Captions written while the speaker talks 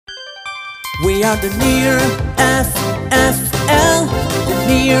We are the near FFL, the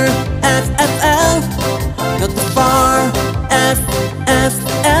near FFL, not the far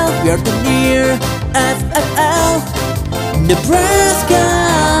FFL. We are the near FFL, Nebraska,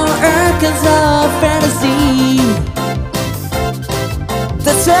 Arkansas fantasy.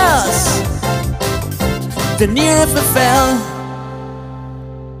 That's us, the near FFL.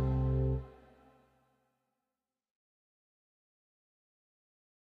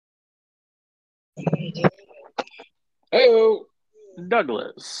 Hey,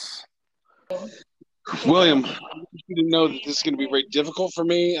 Douglas. William, you didn't know that this is going to be very difficult for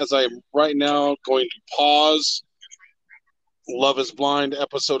me as I am right now going to pause Love is Blind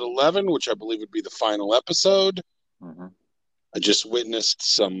episode 11, which I believe would be the final episode. Mm-hmm. I just witnessed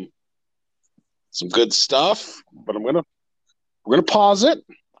some good stuff, but we're gonna pause it.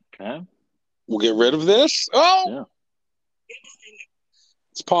 Okay. We'll get rid of this. Oh, yeah.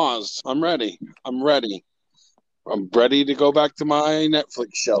 It's paused. I'm ready. I'm ready to go back to my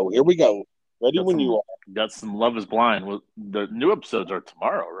Netflix show. Here we go. Ready when you are. Got some Love is Blind. Well, the new episodes are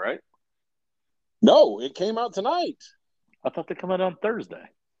tomorrow, right? No, it came out tonight. I thought they come out on Thursday.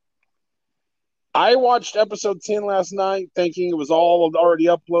 I watched episode 10 last night thinking it was all already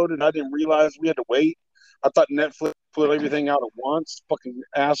uploaded. I didn't realize we had to wait. I thought Netflix put everything out at once. Fucking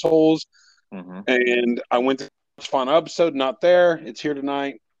assholes. Mm-hmm. And I went to watch final episode. Not there. It's here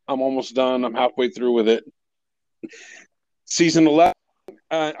tonight. I'm almost done. I'm halfway through with it. Season 11,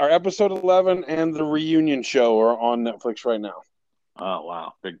 our episode 11 and the reunion show are on Netflix right now. Oh,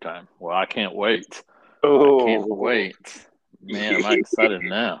 wow. Big time. Well, I can't wait. Oh. I can't wait. Man, am I excited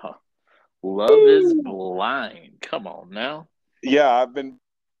now. Love is Blind. Come on now. Yeah, I've been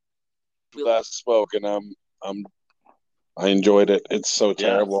last spoke and I enjoyed it. It's so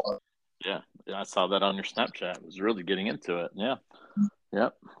terrible. Yeah, I saw that on your Snapchat. I was really getting into it. Yeah.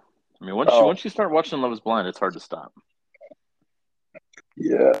 Yep. I mean, once you start watching Love is Blind, it's hard to stop.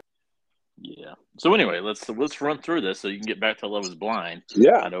 Yeah. Yeah. So anyway, let's run through this so you can get back to Love is Blind.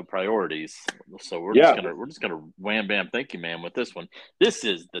 Yeah. I know priorities. So we're just gonna wham bam thank you, man, with this one. This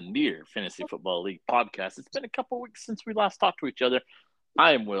is the Near Fantasy Football League podcast. It's been a couple weeks since we last talked to each other.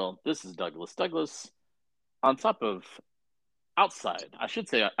 I am Will. This is Douglas. Douglas, on top of outside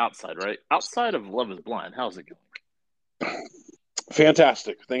of Love is Blind, how's it going?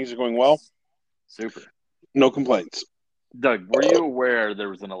 Fantastic. Things are going well. Super. No complaints. Doug, were you aware there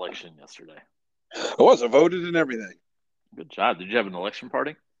was an election yesterday? I was. I voted and everything. Good job. Did you have an election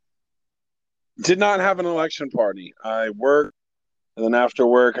party? Did not have an election party. I worked, and then after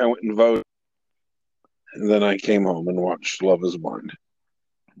work, I went and voted. And then I came home and watched Love is Blind.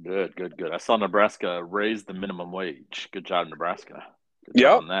 Good. I saw Nebraska raise the minimum wage. Good job, Nebraska. Good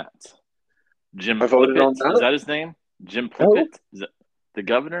job on that. Jim Plippett, is that his name? Jim Plippett? Is that the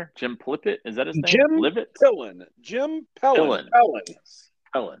governor? Jim Plippett? Is that his name? Jim Pellin.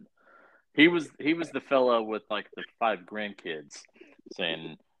 He was the fellow with like the 5 grandkids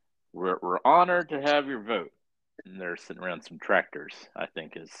saying, we're honored to have your vote. And they're sitting around some tractors, I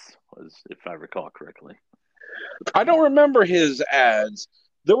think was if I recall correctly. I don't remember his ads.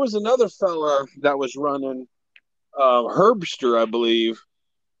 There was another fella that was running, Herbster, I believe.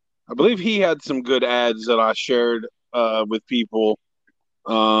 I believe he had some good ads that I shared with people.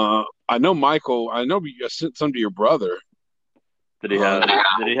 I know Michael. I know you sent some to your brother. Did he have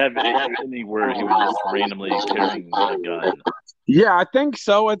anywhere he was just randomly carrying a gun? Yeah, I think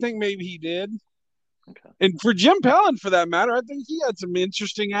so. I think maybe he did. Okay. And for Jim Pellin, for that matter, I think he had some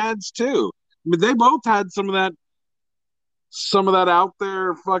interesting ads too. I mean, they both had some of that out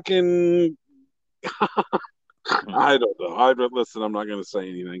there fucking. I don't know. Listen, I'm not going to say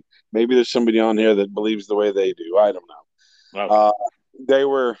anything. Maybe there's somebody on here that believes the way they do. I don't know.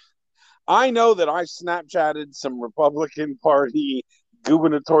 Okay. I know that I Snapchatted some Republican Party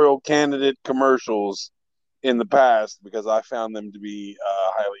gubernatorial candidate commercials in the past because I found them to be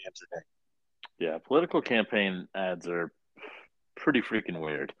highly entertaining. Yeah, political campaign ads are pretty freaking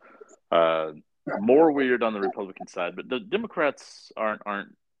weird. More weird on the Republican side, but the Democrats are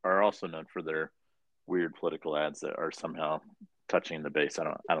also known for their weird political ads that are somehow touching the base.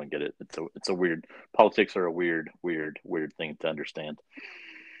 I don't get it. It's a weird. Politics are a weird thing to understand.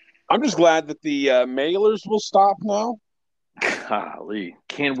 I'm just glad that the mailers will stop now. Golly,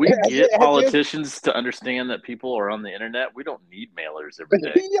 can we get politicians to understand that people are on the internet? We don't need mailers every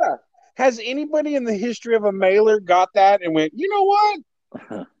day. Yeah. Has anybody in the history of a mailer got that and went, you know what?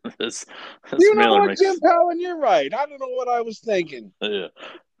 this you know mailer what, Jim Pellin, you're right. I don't know what I was thinking. Yeah.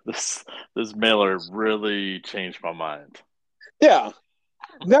 This mailer really changed my mind. Yeah.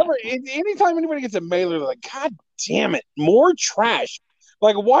 Never. Anytime anybody gets a mailer, they're like, God damn it, more trash.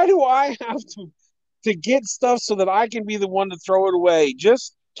 Like, why do I have to get stuff so that I can be the one to throw it away?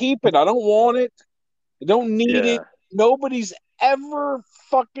 Just keep it. I don't want it. I don't need it. Nobody's ever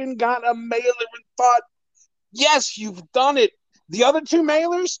fucking got a mailer and thought, yes, you've done it. The other two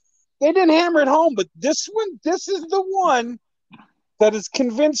mailers, they didn't hammer it home, but this is the one that has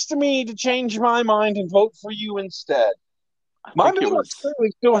convinced me to change my mind and vote for you instead. My mailbox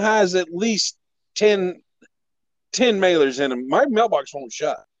certainly still has at least 10 mailers in them. My mailbox won't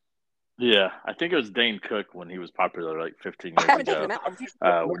shut. Yeah, I think it was Dane Cook when he was popular like 15 years ago.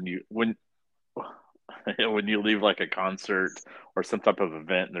 When you leave like a concert or some type of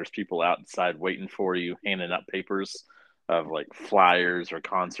event, and there's people outside waiting for you, handing out papers of like flyers or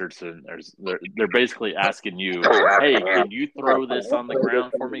concerts, and they're basically asking you, "Hey, can you throw this on the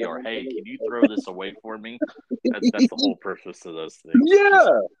ground for me?" or "Hey, can you throw this away for me?" That's the whole purpose of those things. Yeah, just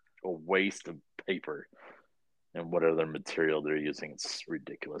a waste of paper and what other material they're using. It's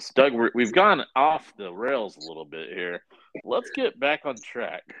ridiculous. Doug, we've gone off the rails a little bit here. Let's get back on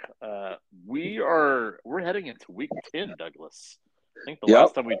track. We're heading into week 10, Douglas. I think the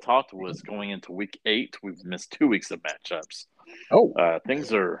last time we talked was going into week 8. We've missed 2 weeks of matchups.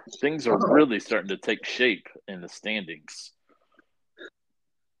 Things are really starting to take shape in the standings.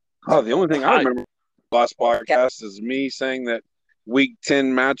 The only thing I remember last podcast is me saying that week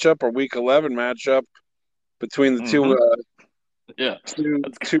 10 matchup or week 11 matchup between the two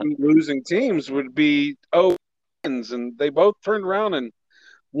losing teams would be wins, and they both turned around and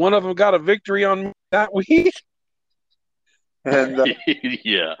one of them got a victory on that week. And we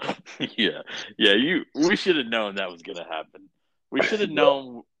should have known that was going to happen. We should have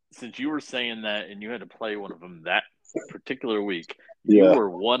known, since you were saying that and you had to play one of them that particular week. You were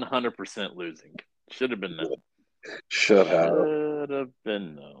 100% losing. Should have been known. Should have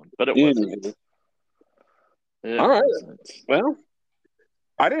been known, but it wasn't. All right. Well,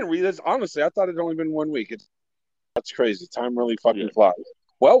 I didn't read this. Honestly, I thought it had only been 1 week. That's crazy. Time really fucking flies.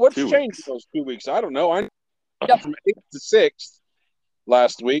 Well, what's changed those 2 weeks? I don't know. I got from 8th to 6th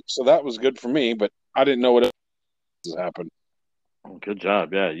last week, so that was good for me, but I didn't know what else happened. Oh, good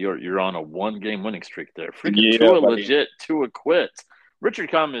job. Yeah, you're on a 1-game winning streak there. Freaking Tua legit, Tua quit.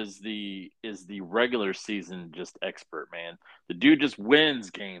 Richard Comm is the regular season just expert, man. The dude just wins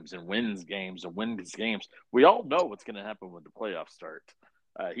games and wins games and wins games. We all know what's going to happen when the playoffs start.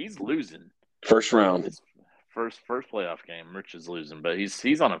 He's losing first round. His first playoff game. Rich is losing, but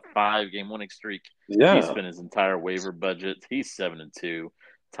he's on a 5-game winning streak. Yeah, he spent his entire waiver budget. He's 7-2,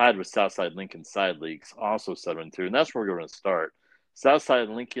 tied with Southside Lincoln Side Leagues, also 7-2, and that's where we're going to start. Southside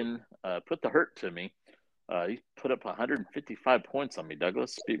Lincoln put the hurt to me. He put up 155 points on me,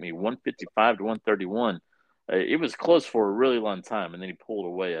 Douglas. Beat me 155 to 131. It was close for a really long time, and then he pulled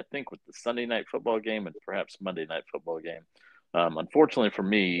away, I think, with the Sunday night football game and perhaps Monday night football game. Unfortunately for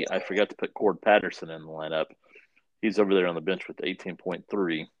me, I forgot to put Cord Patterson in the lineup. He's over there on the bench with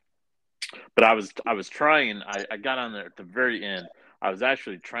 18.3. But I was trying. I got on there at the very end. I was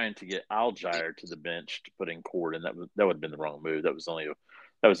actually trying to get Algier to the bench to put in Cord, and that would have been the wrong move. That was only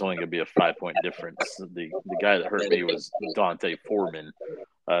going to be a 5-point difference. The guy that hurt me was Dante Foreman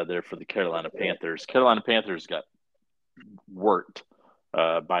there for the Carolina Panthers. Carolina Panthers got worked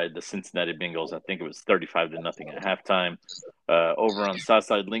by the Cincinnati Bengals. I think it was 35-0 at halftime. Over on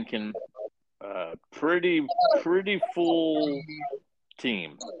Southside Lincoln, pretty full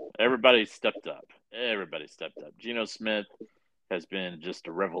team. Everybody stepped up. Geno Smith has been just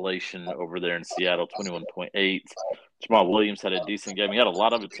a revelation over there in Seattle, 21.8. Jamal Williams had a decent game. He had a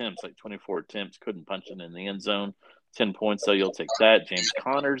lot of attempts, like 24 attempts, couldn't punch it in the end zone. 10 points, so you'll take that. James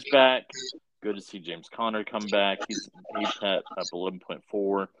Conner's back. Good to see James Conner come back. He's up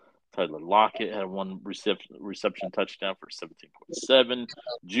 11.4. Tyler Lockett had one reception touchdown for 17.7.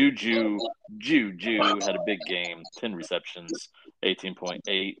 Juju had a big game, 10 receptions,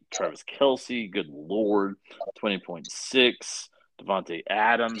 18.8. Travis Kelce, good Lord, 20.6. Devontae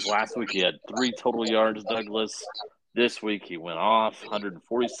Adams, last week he had 3 total yards, Douglas. This week he went off,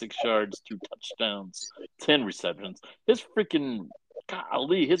 146 yards, 2 touchdowns, 10 receptions. His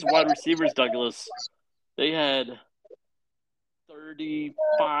wide receivers, Douglas, they had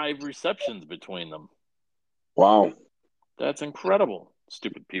 35 receptions between them. Wow. That's incredible.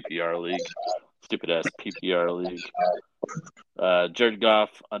 Stupid PPR league. Stupid-ass PPR league. Jared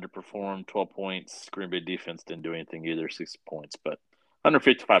Goff underperformed, 12 points. Green Bay defense didn't do anything either, 6 points. But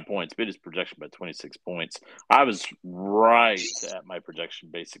 155 points, beat his projection by 26 points. I was right at my projection,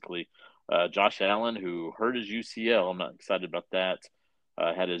 basically. Josh Allen, who hurt his UCL, I'm not excited about that,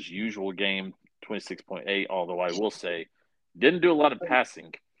 had his usual game, 26.8, although I will say didn't do a lot of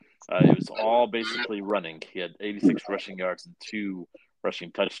passing. It was all basically running. He had 86 rushing yards and 2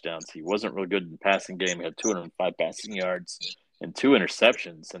 rushing touchdowns. He wasn't really good in the passing game. He had 205 passing yards and 2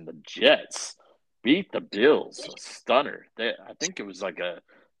 interceptions. And the Jets beat the Bills. A stunner. I think it was like a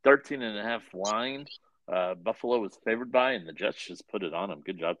 13.5 line. Buffalo was favored by, and the Jets just put it on them.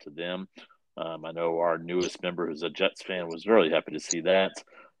 Good job to them. I know our newest member, who's a Jets fan, was really happy to see that.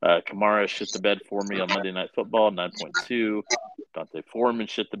 Kamara shit the bed for me on Monday Night Football, 9.2. Dante Foreman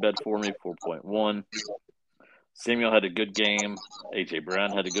shit the bed for me, 4.1. Samuel had a good game. A.J.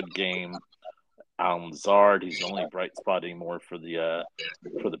 Brown had a good game. Alan Lazard, he's the only bright spot anymore for the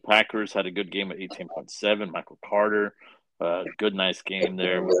Packers, had a good game at 18.7. Michael Carter, good, nice game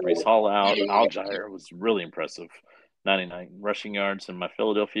there with Breece Hall out. Algier was really impressive, 99 rushing yards, and my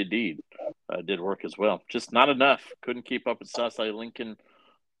Philadelphia D did work as well. Just not enough. Couldn't keep up with Southside Lincoln.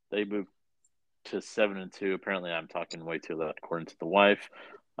 They moved to 7-2. Apparently, I'm talking way too loud, according to the wife.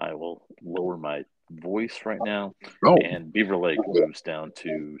 I will lower my voice right now. Oh. And Beaver Lake moves down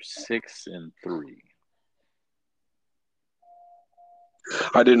to 6-3.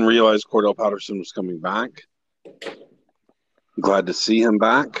 I didn't realize Cordell Patterson was coming back. Glad to see him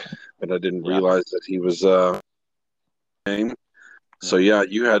back, but I didn't realize that he was game. So yeah,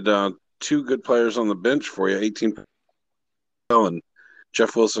 you had 2 good players on the bench for you, 18 and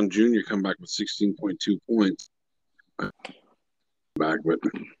Jeff Wilson Jr. come back with 16.2 points. Back, but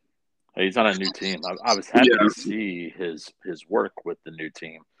he's on a new team. I was happy to see his work with the new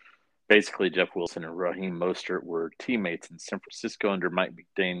team. Basically, Jeff Wilson and Raheem Mostert were teammates in San Francisco under Mike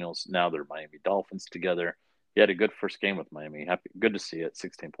McDaniels. Now they're Miami Dolphins together. He had a good first game with Miami. Good to see it.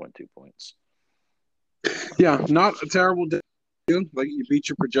 16.2 points. Yeah, not a terrible day. Like, you beat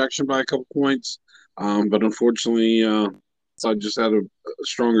your projection by a couple points, but unfortunately, I just had a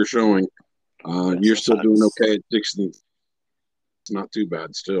stronger showing. You're still doing okay at 16. It's not too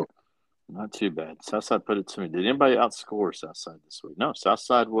bad still. Not too bad. Southside put it to me. Did anybody outscore Southside this week? No,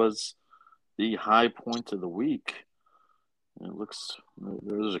 Southside was the high point of the week. It looks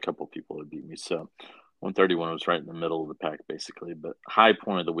there's a couple of people that beat me. So 131 was right in the middle of the pack, basically. But high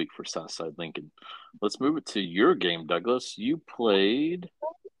point of the week for Southside Lincoln. Let's move it to your game, Douglas. You played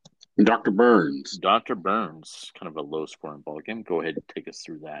Dr. Burns. Dr. Burns, kind of a low-scoring ball game. Go ahead and take us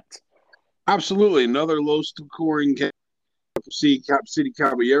through that. Absolutely. Another low-scoring game. Cap City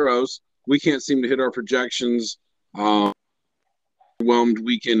Caballeros. We can't seem to hit our projections. Overwhelmed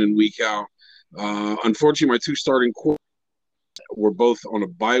week in and week out. Unfortunately, my 2 starting quarterbacks were both on a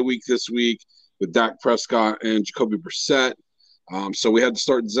bye week this week with Dak Prescott and Jacoby Brissett. So we had to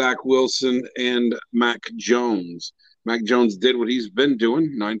start Zach Wilson and Mac Jones. Mac Jones did what he's been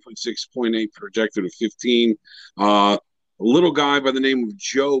doing, 9.6.8 projected at 15. A little guy by the name of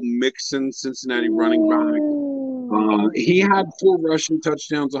Joe Mixon, Cincinnati running back. He had 4 rushing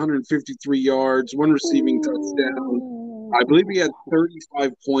touchdowns, 153 yards, 1 receiving touchdown. I believe he had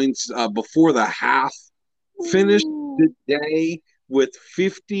 35 points before the half. Finished the day with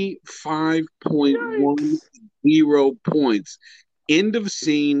 55.10 points. End of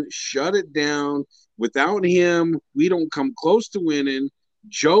scene. Shut it down. Without him, we don't come close to winning.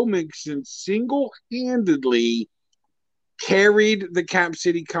 Joe Mixon single-handedly carried the Cap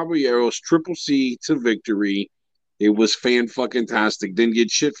City Caballeros Triple C to victory. It was fan-fucking-tastic. Didn't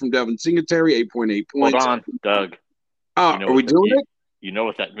get shit from Devin Singletary, 8.8 points. Hold on, Doug. Are we doing it? You know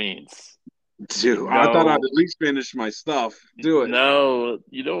what that means. Dude, I thought I'd at least finish my stuff. Do it. No,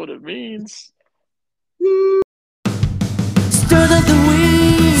 you know what it means. Stud of the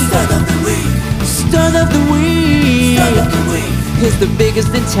week. Stud of the week. Stud of the week. Stud of the week. He's the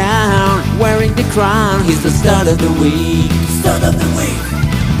biggest in town, wearing the crown. He's the stud of the week. Stud of the week.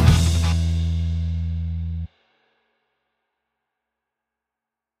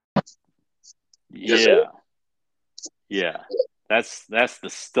 Yeah. That's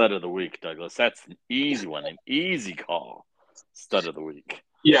the stud of the week, Douglas. That's an easy one, an easy call. Stud of the week.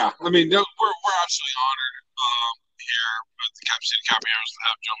 Yeah, I mean, we're absolutely honored here with the Cap City Caballeros to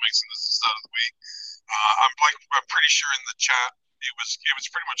have Joe Mixon as the stud of the week. I'm pretty sure in the chat it was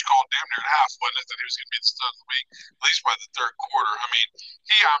pretty much called damn near at half, wasn't it, that he was going to be the stud of the week, at least by the third quarter. I mean,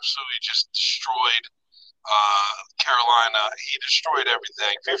 he absolutely just destroyed Carolina. He destroyed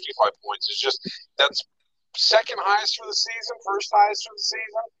everything. 55 points is just that's second highest for the season, first highest for the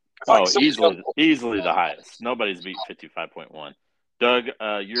season. Easily the highest. Nobody's beat 55.1. Doug,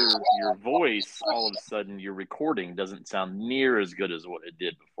 your voice, all of a sudden, your recording doesn't sound near as good as what it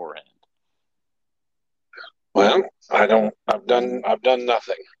did beforehand. Well, I've done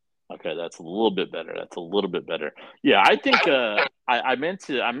nothing. Okay, that's a little bit better. Yeah, I think I meant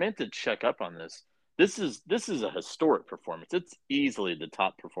to check up on this. This is a historic performance. It's easily the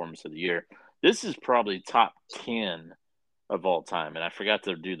top performance of the year. This is probably top 10 of all time, and I forgot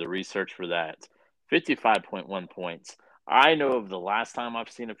to do the research for that. 55.1 points. I know of the last time I've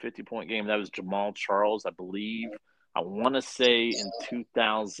seen a 50-point game. That was Jamal Charles, I believe. I want to say in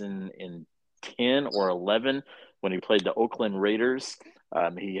 2010 or 11 when he played the Oakland Raiders.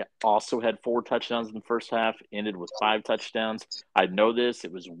 He also had 4 touchdowns in the first half, ended with 5 touchdowns. I know this.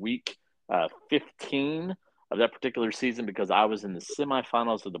 It was week 15 of that particular season because I was in the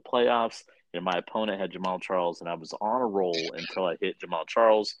semifinals of the playoffs, and my opponent had Jamal Charles, and I was on a roll until I hit Jamal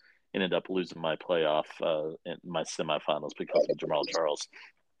Charles. Ended up losing my playoff in my semifinals because of Jamal Charles.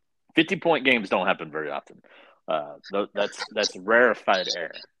 50-point games don't happen very often. That's rarefied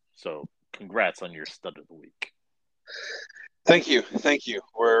air. So congrats on your stud of the week. Thank you.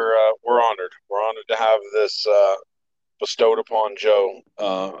 We're honored. We're honored to have this bestowed upon Joe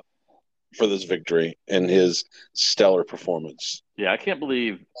for this victory and his stellar performance. Yeah, I can't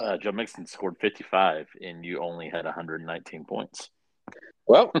believe Joe Mixon scored 55 and you only had 119 points.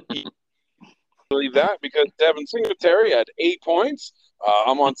 Well, you believe that because Devin Singletary had 8 points.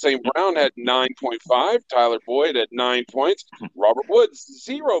 Amon St. Brown had 9.5. Tyler Boyd had 9 points. Robert Woods,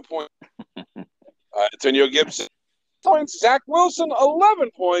 0 points. Antonio Gibson, points. Zach Wilson,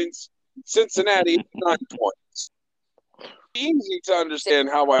 11 points. Cincinnati, 9 points. Easy to understand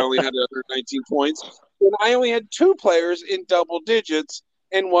how I only had 119 points. And I only had 2 players in double digits,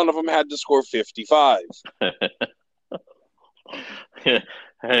 and one of them had to score 55. Hey,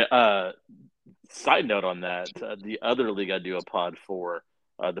 side note on that, the other league I do a pod for,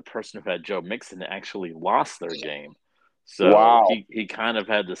 the person who had Joe Mixon actually lost their game. So wow. he kind of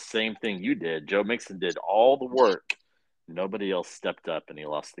had the same thing you did. Joe Mixon did all the work. Nobody else stepped up, and he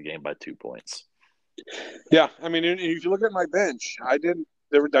lost the game by 2 points. Yeah, I mean, if you look at my bench, I did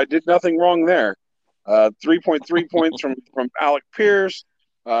nothing wrong there. 3.3 points from Alec Pierce,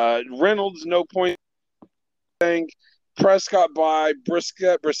 Reynolds, no point. Prescott by,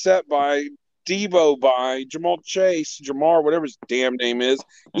 Brissett by, Debo by, Jamar, whatever his damn name is,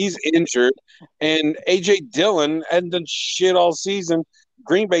 he's injured, and A.J. Dillon hadn't done shit all season.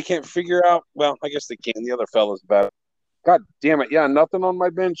 Green Bay can't figure out. Well, I guess they can. The other fella's better. God damn it! Yeah, nothing on my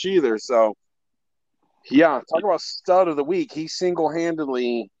bench either. So, yeah, talk about stud of the week. He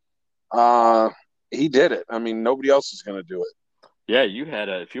single-handedly, he did it. I mean, nobody else is going to do it. Yeah,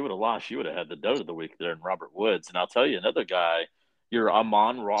 if you would have lost, you would have had the dud of the week there in Robert Woods. And I'll tell you another guy, your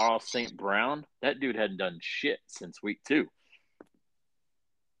Amon-Ra St. Brown, that dude hadn't done shit since week 2.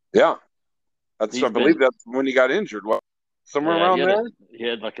 Yeah. I believe that's when he got injured. What, somewhere around there? He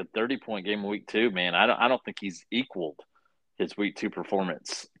had like a 30-point game in week 2, man. I don't think he's equaled his week 2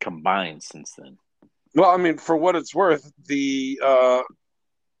 performance combined since then. Well, I mean, for what it's worth, the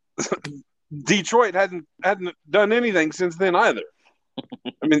Detroit hadn't done anything since then either.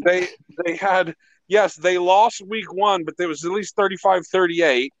 I mean, they had, yes, they lost week 1, but there was at least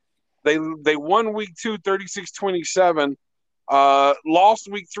 35-38. They won week 2, 36-27. Lost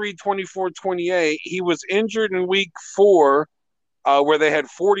week 3, 24-28. He was injured in week 4, where they had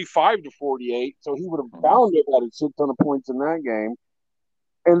 45-48. So he would have bound it at a shit ton of points in that game.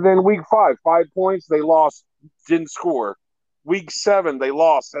 And then week 5 points. They lost, didn't score. Week 7, they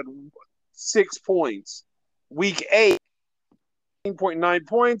lost, had 6 points. Week 8, 18.9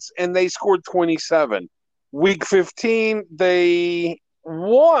 points, and they scored 27. Week 15, they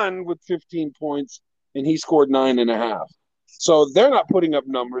won with 15 points, and he scored 9.5. So they're not putting up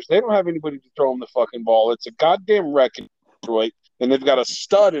numbers. They don't have anybody to throw them the fucking ball. It's a goddamn wreck in Detroit, and they've got a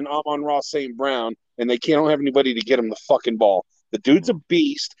stud in Amon-Ra St. Brown, and they don't have anybody to get him the fucking ball. The dude's a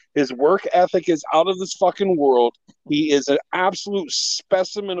beast. His work ethic is out of this fucking world. He is an absolute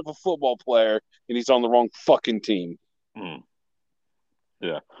specimen of a football player, and he's on the wrong fucking team.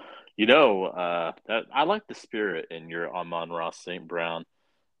 Yeah. You know, that I like the spirit in your Amon-Ra St. Brown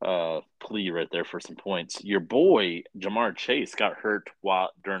plea right there for some points. Your boy, Jamar Chase, got hurt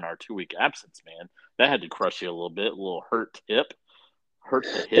during our 2-week absence, man. That had to crush you a little bit. A little hurt the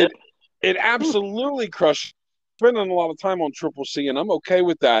hip. It absolutely crushed. Spending a lot of time on Triple C, and I'm okay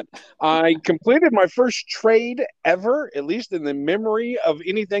with that. I completed my first trade ever, at least in the memory of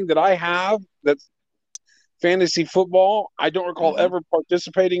anything that I have that's fantasy football. I don't recall ever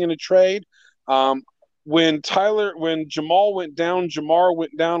participating in a trade. When Jamal went down, Jamar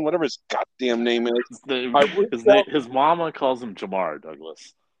went down, whatever his goddamn name is. His mama calls him Jamar,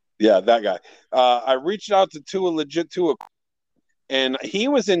 Douglas. Yeah, that guy. I reached out to Tua, and he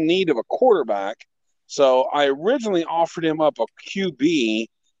was in need of a quarterback. So I originally offered him up a QB.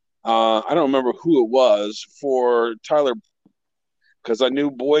 I don't remember who it was for Tyler, because I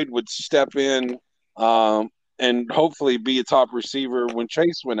knew Boyd would step in and hopefully be a top receiver when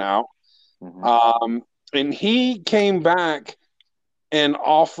Chase went out. and he came back and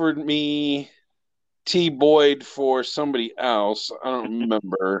offered me T. Boyd for somebody else. I don't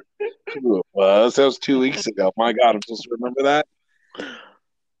remember who it was. That was 2 weeks ago. My God, I'm supposed to remember that.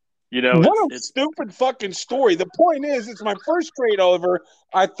 You know, what a stupid fucking story. The point is, it's my first trade, Oliver.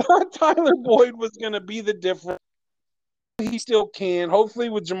 I thought Tyler Boyd was going to be the difference. He still can. Hopefully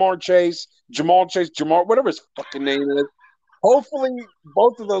with Jamal Chase, whatever his fucking name is. Hopefully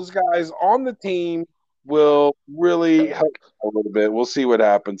both of those guys on the team will really help a little bit. We'll see what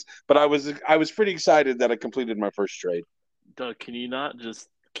happens. But I was pretty excited that I completed my first trade. Doug, can you not just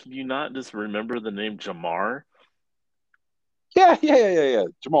remember the name Jamar? Yeah.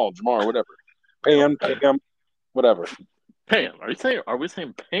 Jamar, whatever. Pam, whatever. Pam. Are we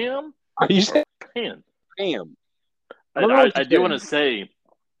saying Pam? Are you saying Pam? Pam. I do want to say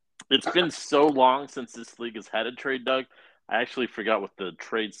it's been so long since this league has had a trade, Doug. I actually forgot what the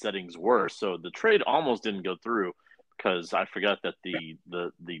trade settings were. So the trade almost didn't go through because I forgot that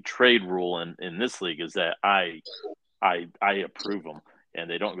the trade rule in this league is that I approve them. And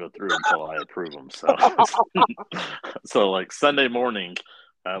they don't go through until I approve them. So like Sunday morning,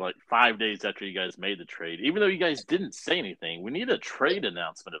 like 5 days after you guys made the trade, even though you guys didn't say anything, we need a trade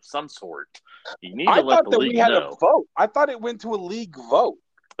announcement of some sort. You need to let the league know. A vote. I thought it went to a league vote.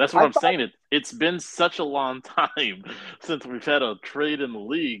 That's what I'm saying. It's been such a long time since we've had a trade in the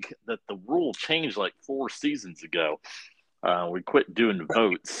league that the rule changed like 4 seasons ago. We quit doing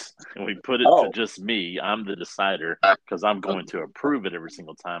votes and we put it to just me. I'm the decider because I'm going to approve it every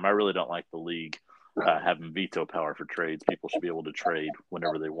single time. I really don't like the league having veto power for trades. People should be able to trade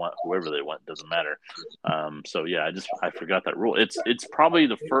whenever they want, whoever they want. Doesn't matter. So yeah, I forgot that rule. It's probably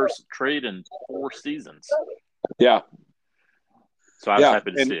the first trade in 4 seasons. Yeah. So I was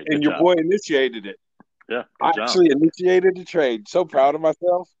happy to see it. And your boy initiated it. Yeah. I actually initiated the trade. So proud of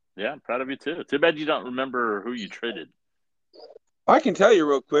myself. Yeah, I'm proud of you too. Too bad you don't remember who you traded. I can tell you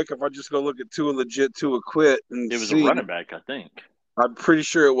real quick if I just go look at Tua legit, Tua quit, and it was a running back, I think. I'm pretty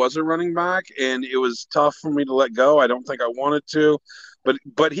sure it was a running back, and it was tough for me to let go. I don't think I wanted to,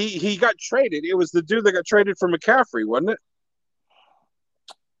 but he got traded. It was the dude that got traded for McCaffrey, wasn't it?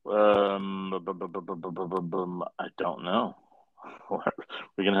 I don't know.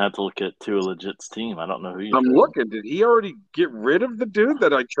 We're gonna have to look at Tua legit's team. I don't know who I'm looking. Did he already get rid of the dude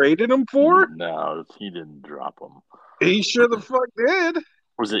that I traded him for? No, he didn't drop him. He sure the fuck did.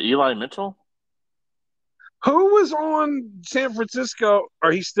 Was it Eli Mitchell? Who was on San Francisco?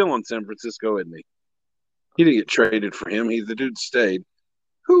 Or he's still on San Francisco, isn't he? He didn't get traded for him. The dude stayed.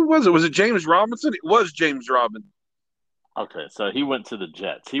 Who was it? Was it James Robinson? It was James Robinson. Okay, so he went to the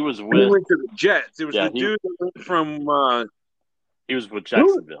Jets. He went to the Jets. It was the dude that went from he was with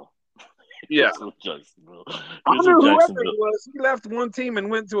Jacksonville. Yeah. With Jacksonville. I don't know whoever it was. He left one team and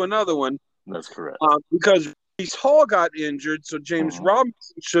went to another one. That's correct. Because Breece Hall got injured, so James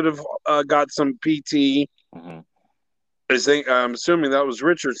Robinson should have got some PT. I'm assuming that was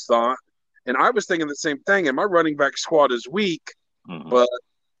Richard's thought. And I was thinking the same thing. And my running back squad is weak, but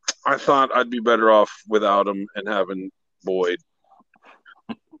I thought I'd be better off without him and having Boyd.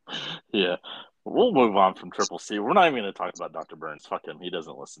 Yeah. We'll move on from Triple C. We're not even going to talk about Dr. Burns. Fuck him. He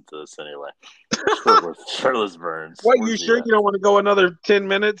doesn't listen to this anyway. Shirtless Burns. What, you sure you don't want to go another 10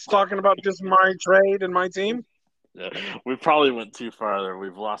 minutes talking about just my trade and my team? Yeah, we probably went too far there.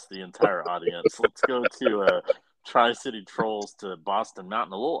 We've lost the entire audience. Let's go to Tri-City Trolls to Boston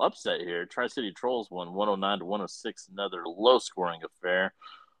Mountain. A little upset here. Tri-City Trolls won 109-106. Another low-scoring affair.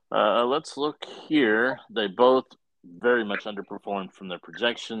 Let's look here. They both very much underperformed from their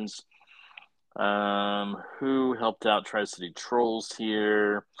projections. Who helped out Tri-City Trolls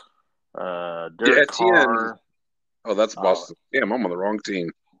here? Derek Carr. Oh, that's Boston. Damn, I'm on the wrong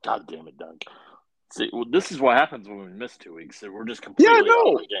team. God damn it, Doug. See, well, this is what happens when we miss 2 weeks. So we're just completely out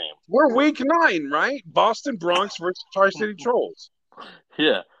of the game. We're week 9, right? Boston Bronx versus Tri-City Trolls.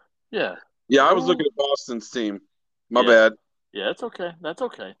 Yeah. Yeah, I was looking at Boston's team. My bad. Yeah, that's okay. That's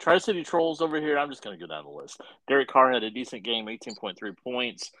okay. Tri-City Trolls over here. I'm just going to go down the list. Derek Carr had a decent game, 18.3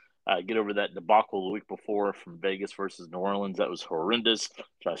 points. Get over that debacle the week before from Vegas versus New Orleans. That was horrendous.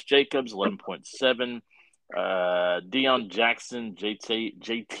 Josh Jacobs, 11.7. Deion Jackson,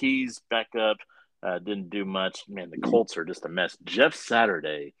 JT's backup, didn't do much. Man, the Colts are just a mess. Jeff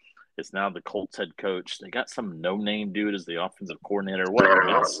Saturday is now the Colts head coach. They got some no-name dude as the offensive coordinator. Whatever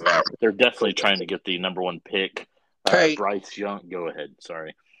it is. They're definitely trying to get the number 1 pick. Bryce Young, go ahead.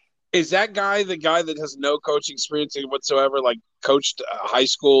 Sorry. Is that guy the guy that has no coaching experience whatsoever, like coached high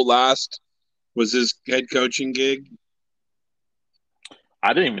school last? Was his head coaching gig?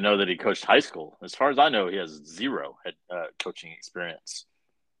 I didn't even know that he coached high school. As far as I know, he has 0 head coaching experience.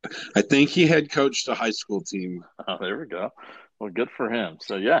 I think he head coached a high school team. Oh, there we go. Well, good for him.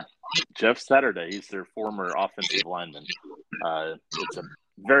 So, yeah, Jeff Saturday, he's their former offensive lineman. It's a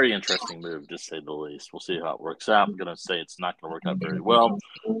very interesting move, to say the least. We'll see how it works out. I'm going to say it's not going to work out very well.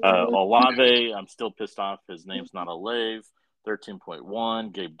 Olave, I'm still pissed off. His name's not Olave.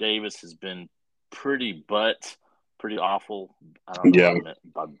 13.1. Gabe Davis has been pretty awful. I don't know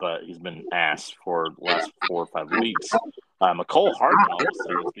but he's been ass for the last 4 or 5 weeks. McCole Hardman all of a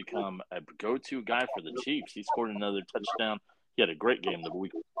sudden has become a go-to guy for the Chiefs. He scored another touchdown. He had a great game the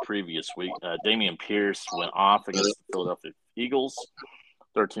previous week. Damian Pierce went off against the Philadelphia Eagles,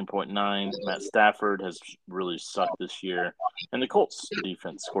 13.9. Matt Stafford has really sucked this year. And the Colts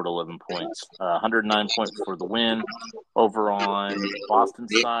defense scored 11 points. 109 points for the win. Over on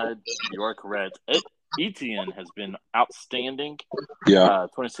Boston's side, you are correct. Etienne has been outstanding.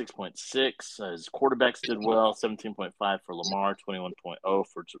 26.6. His quarterbacks did well. 17.5 for Lamar, 21.0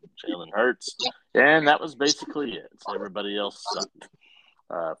 for Jalen Hurts. And that was basically it. So everybody else sucked.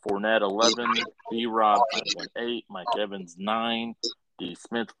 Fournette, 11. B-Rob, 5.8. Mike Evans, 9. D.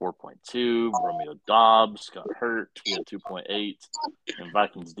 Smith, 4.2. Romeo Dobbs got hurt. He had 2.8. And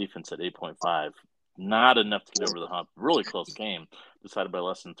Vikings defense at 8.5. Not enough to get over the hump. Really close game. Decided by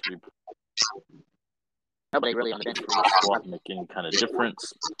less than 3 points. Nobody really on the bench for the squad to make any kind of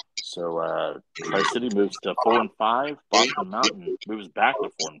difference. So Tri-City moves to 4-5. Boston Mountain moves back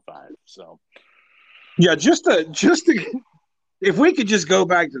to 4-5. So, yeah, just to if we could just go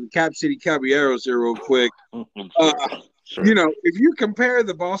back to the Cap City Caballeros here real quick. Sure. You know, if you compare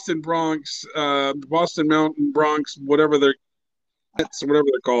the Boston Bronx, Boston Mountain Bronx, whatever they're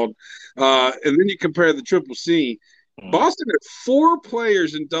called, and then you compare the Triple C. Boston had 4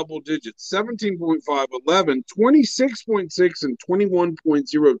 players in double digits, 17.5, 11, 26.6, and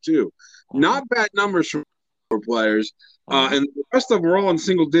 21.02. Not bad numbers for 4 players. And the rest of them were all in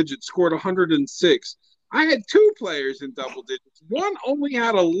single digits, scored 106. I had 2 players in double digits. One only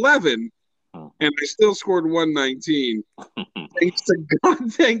had 11, and I still scored 119. Thanks to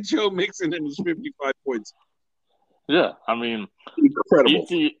God, thank Joe Mixon and his 55 points. Yeah, I mean, incredible.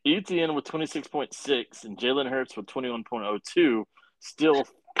 Etienne with 26.6 and Jalen Hurts with 21.02 still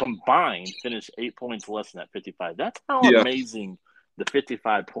combined finished 8 points less than that 55. That's how amazing the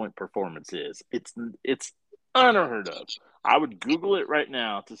 55-point performance is. It's unheard of. I would Google it right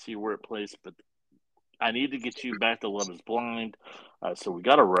now to see where it placed, but I need to get you back to Love is Blind. So we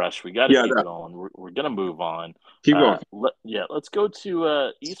got to rush. We got to keep it on. We're going to move on. Keep going. Let's go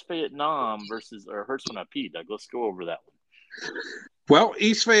to East Vietnam versus Hertzman IP. Doug, let's go over that one. Well,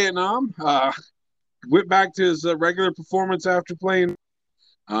 East Vietnam went back to his regular performance after playing,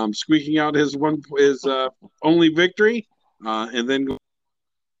 squeaking out his only victory, and then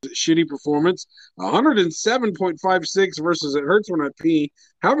shitty performance. 107.56 versus it hurts when I pee.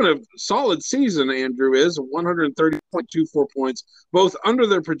 Having a solid season, Andrew is 130.24 points, both under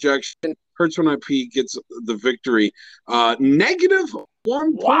their projection. Hurts when I pee gets the victory. Negative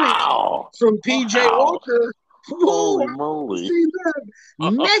 1 point from PJ Walker. Holy moly! See that?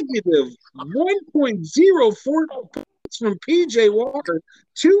 Negative 1.04 points from PJ Walker.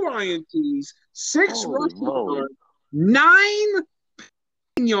 2 INTs, 6 rushing yards, 9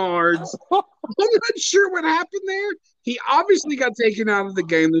 yards. I'm not sure what happened there. He obviously got taken out of the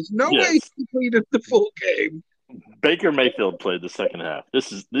game. There's no way he completed the full game. Baker Mayfield played the second half.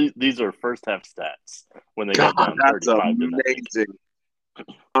 These are first half stats when they got down 35. Amazing.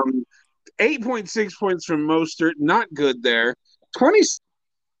 8.6 points from Mostert, not good there. 20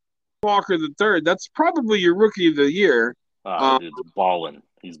 Walker the third. That's probably your rookie of the year. Dude's balling.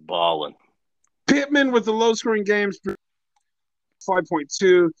 He's balling. Pittman with the low scoring games.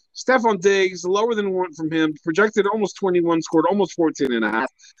 5.2. Stephon Diggs, lower than one from him. Projected almost 21, scored almost 14.5.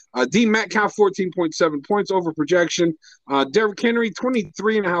 D. Metcalf, 14.7 points over projection. Derrick Henry,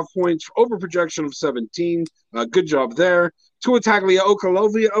 23.5 points over projection of 17. Good job there. Tua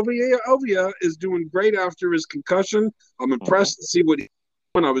Tagovailoa is doing great after his concussion. I'm impressed to see what he's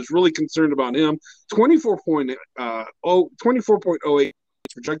doing. I was really concerned about him. 24.08.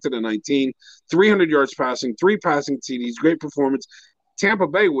 Projected at 19, 300 yards passing, 3 passing TDs, great performance. Tampa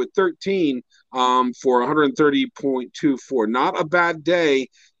Bay with 13 for 130.24. Not a bad day.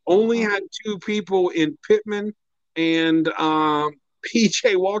 Only had 2 people in Pittman and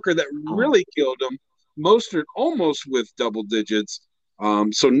PJ Walker that really killed him. Mostert almost with double digits.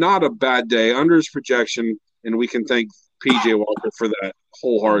 So not a bad day. Under his projection, and we can thank PJ Walker for that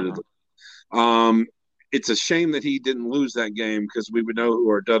wholeheartedly. It's a shame that he didn't lose that game because we would know who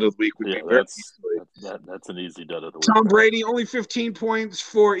our dud of the week would be. That's That's an easy dud of the week. Tom Brady, only 15 points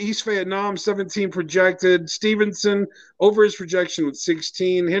for East Vietnam, 17 projected. Stevenson, over his projection with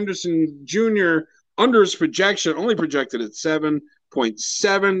 16. Henderson Jr., under his projection, only projected at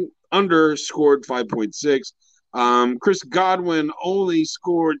 7.7. Under scored 5.6. Chris Godwin only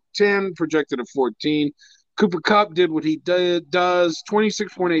scored 10, projected at 14. Cooper Kupp did what he does,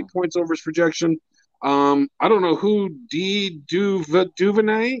 26.8 points over his projection. I don't know who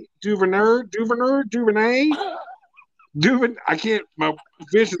Duvernay. I can't. My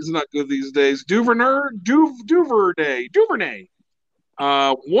vision's not good these days. Duvernay.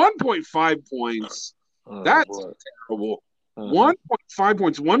 1.5 points. That's terrible. 1.5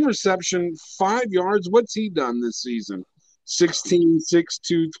 points, 1 reception, 5 yards. What's he done this season? 16, 6,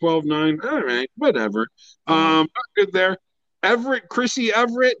 2, 12, 9. All right, whatever. Not good there. Chrissy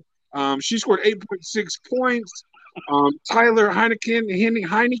Everett. She scored 8.6 points. Tyler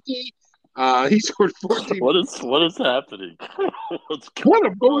Heineke, he scored 14. What is happening?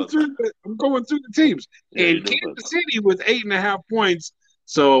 I'm going through the teams. And Kansas City with 8.5 points.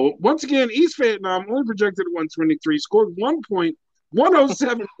 So once again, East Vietnam only projected at 123, scored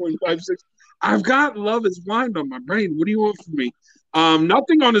 107.56. I've got Love is Blind on my brain. What do you want from me?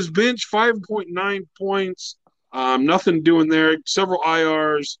 Nothing on his bench, 5.9 points. Nothing doing there. Several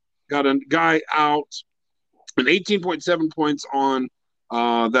IRs. Got a guy out. And 18.7 points on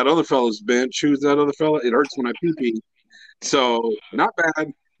that other fella's bench. Who's that other fella? It hurts when I pee-pee. So not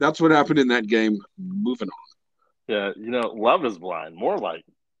bad. That's what happened in that game. Moving on. Yeah, Love is blind. More like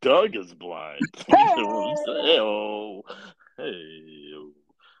Doug is blind.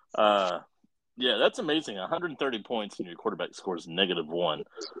 Yeah, that's amazing. 130 points and your quarterback scores -1.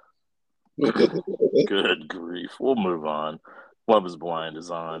 Good grief. We'll move on. Love is Blind is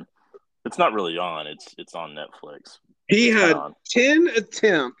on. It's not really on. It's on Netflix. He had 10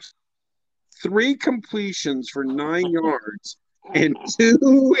 attempts, 3 completions for 9 yards, and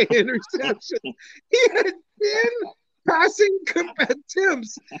 2 interceptions. He had 10 passing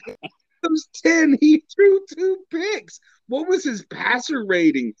attempts. Those 10, he threw 2 picks. What was his passer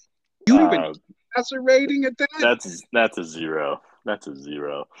rating? You even passer rating at that? That's a 0. That's a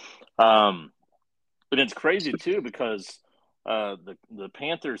 0. But it's crazy too because the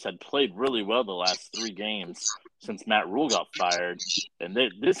Panthers had played really well the last 3 games since Matt Rule got fired, and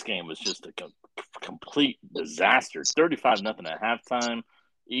this game was just a complete disaster. 35-0 at halftime.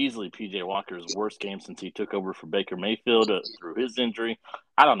 Easily P.J. Walker's worst game since he took over for Baker Mayfield through his injury.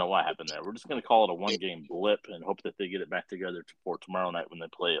 I don't know what happened there. We're just going to call it a 1-game blip and hope that they get it back together for tomorrow night when they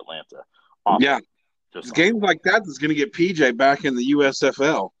play Atlanta. Awful. Yeah. Games like that is going to get PJ back in the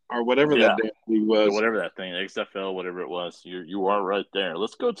USFL or whatever that damn thing was. Whatever that thing, XFL, whatever it was. You are right there.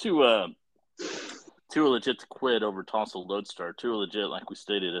 Let's go to Tua Legit to quit over Tulsa Lodestar. Tua Legit, like we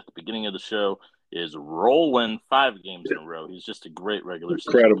stated at the beginning of the show, is rolling 5 games in a row. He's just a great regular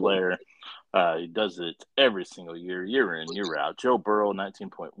season player. He does it every single year in, year out. Joe Burrow,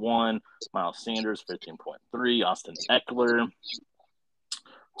 19.1. Miles Sanders, 15.3. Austin Eckler,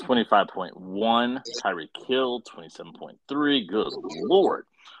 25.1. Tyreek Hill, 27.3. Good Lord.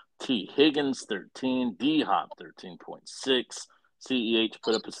 T. Higgins, 13. D-Hop, 13.6. CEH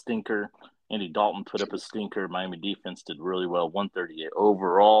put up a stinker. Andy Dalton put up a stinker. Miami defense did really well, 138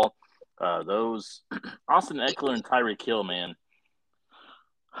 overall. Those Austin Eckler and Tyreek Hill, man,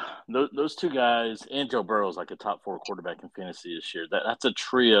 those 2 guys, and Joe Burrow is like a top 4 quarterback in fantasy this year. That's a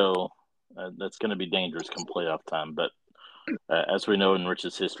trio that's going to be dangerous come playoff time. But as we know in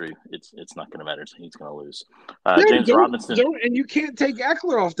Rich's history, it's not going to matter. He's going to lose. James Robinson. And you can't take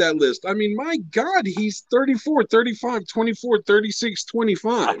Eckler off that list. I mean, my God, he's 34, 35, 24, 36,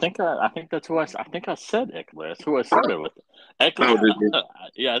 25. I think that's who I think I said Eckler. That's who I started with. Eckler.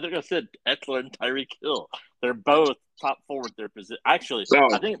 Yeah, I think I said Eckler and Tyreek Hill. They're both top 4 at their position. Actually,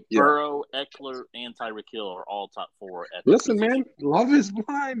 I think Burrow, Eckler, and Tyreek Hill are all top 4 at their position. Man, love is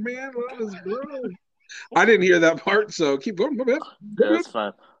blind, man. Love is blind. I didn't hear that part, so keep going. Go ahead. That's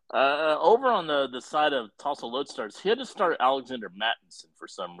fine. Over on the side of Tulsa Lodestars, he had to start Alexander Mattinson for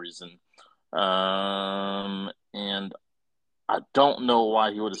some reason. And I don't know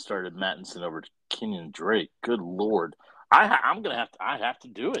why he would have started Mattinson over Kenyon Drake. Good Lord. I have to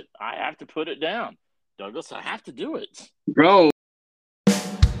do it. I have to put it down. Douglas, I have to do it. Bro.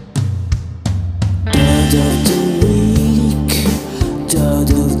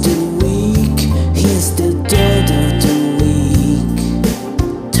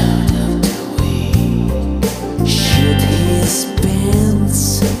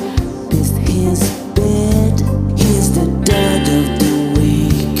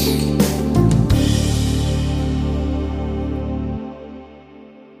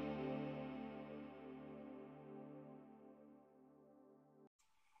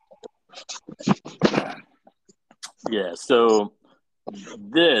 Yeah, so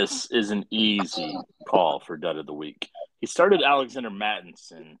this is an easy call for dud of the week. He started Alexander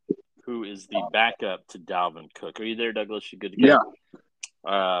Mattinson, who is the backup to Dalvin Cook. Are you there, Douglas? You good to go? Yeah.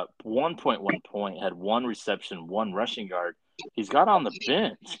 1.1 point, had 1 reception, 1 rushing yard. He's got on the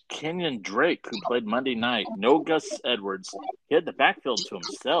bench Kenyon Drake, who played Monday night. No Gus Edwards. He had the backfield to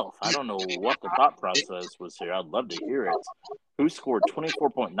himself. I don't know what the thought process was here. I'd love to hear it. Who scored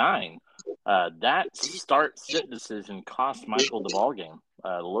 24.9? That start-sit decision cost Michael the ball game.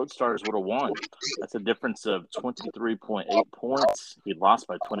 The Lodestars would have won. That's a difference of 23.8 points. He lost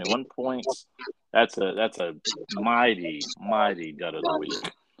by 21 points. That's a mighty dud of the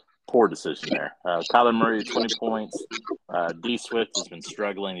week. Poor decision there. Kyler Murray, 20 points. D Swift has been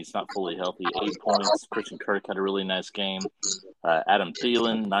struggling. He's not fully healthy. 8 points. Christian Kirk had a really nice game. Adam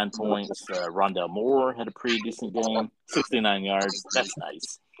Thielen, 9 points. Rondell Moore had a pretty decent game. 69 yards. That's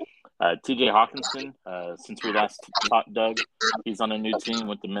nice. TJ Hawkinson, since we last talked, Doug, he's on a new team,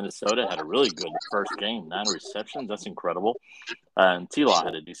 went to Minnesota, had a really good first game, 9 receptions. That's incredible. And T-Law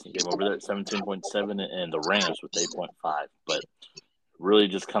had a decent game over there at 17.7, and the Rams with 8.5. But really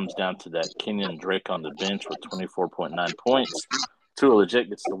just comes down to that Kenyon Drake on the bench with 24.9 points. Tua Legit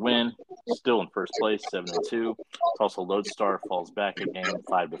gets the win, still in first place, 7-2. Tulsa Lodestar falls back a game,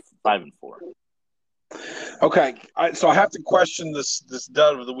 5-4. Okay, so I have to question this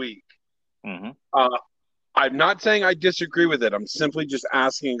dud of the week. Mm-hmm. I'm not saying I disagree with it. I'm simply just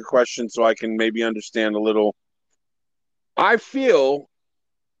asking a question so I can maybe understand a little. I feel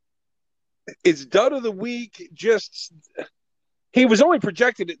it's dud of the week. Just he was only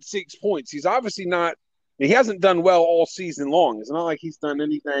projected at 6 points. He's obviously not. He hasn't done well all season long. It's not like he's done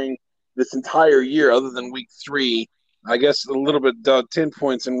anything this entire year other than week 3. I guess a little bit dud, 10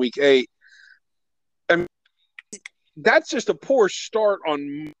 points in week 8. And that's just a poor start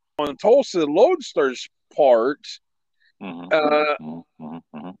on Tulsa Lodestar's part. Is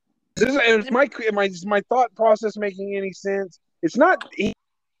my thought process making any sense? It's not.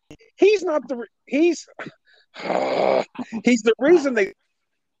 He's not the. He's the reason they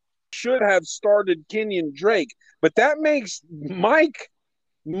should have started Kenyon Drake, but that makes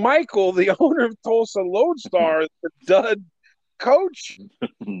Michael, the owner of Tulsa Lodestar, the dud coach.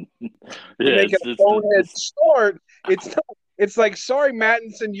 Make a bonehead start. It's like, sorry,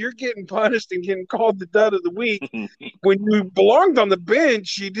 Mattinson, you're getting punished and getting called the dud of the week. When you belonged on the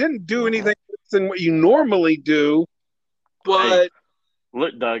bench, you didn't do anything than what you normally do. But hey,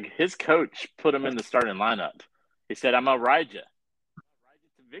 look, Doug, his coach put him in the starting lineup. He said, "I'm gonna ride you to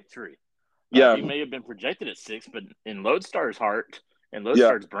victory." Yeah, he may have been projected at 6, but in Lodestar's heart and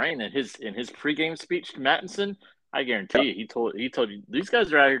Lodestar's brain, and his pregame speech to Mattinson, I guarantee you, he told you these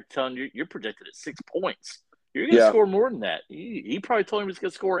guys are out here telling you you're projected at 6 points. You're going to score more than that. He probably told him he was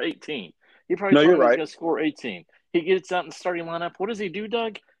going to score 18. He probably told him he was going to score 18. He gets out in the starting lineup. What does he do,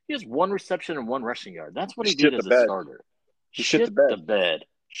 Doug? He has 1 reception and 1 rushing yard. That's what he did as a starter. Shit the bed.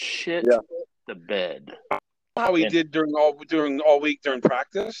 Shit the bed. How he did during all week during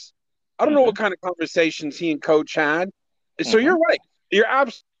practice. I don't know what kind of conversations he and coach had. So you're right. You're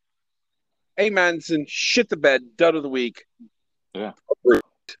absolutely. Hey, Mattinson, shit the bed, dud of the week. Yeah.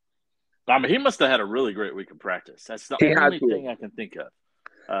 I mean, he must have had a really great week of practice. That's the only thing I can think of.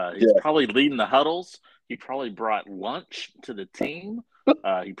 He's probably leading the huddles. He probably brought lunch to the team.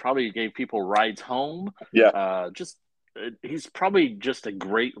 He probably gave people rides home. Yeah. He's probably just a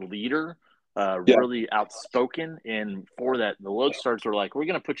great leader, really outspoken. And for that, the Lodestars were like, we're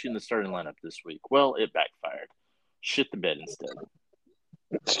going to put you in the starting lineup this week. Well, it backfired. Shit the bed instead.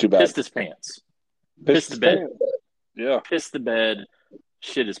 It's too bad. Pissed his pants. Pissed the bed. Yeah. Pissed the bed.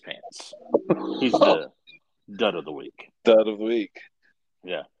 Shit his pants. He's the dud of the week. Dud of the week.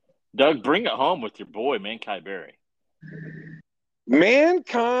 Yeah. Doug, bring it home with your boy, Mankai Berry.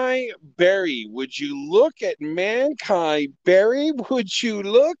 Mankai Berry. Would you look at Mankai Berry? Would you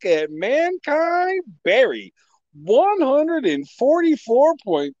look at Mankai Berry?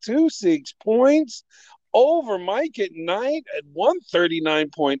 144.26 points over Mike at night at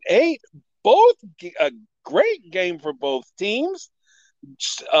 139.8. Both a great game for both teams.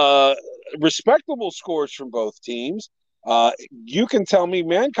 Respectable scores from both teams. You can tell me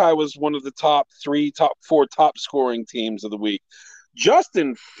Mankai was one of the top 4 top scoring teams of the week.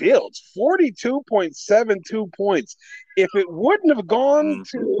 Justin Fields, 42.72 points. If it wouldn't have gone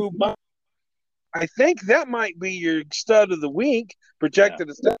to I think that might be your stud of the week, projected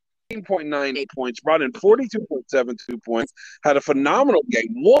at 17.98 points, brought in 42.72 points, had a phenomenal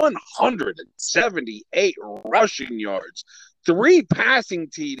game, 178 rushing yards, 3 passing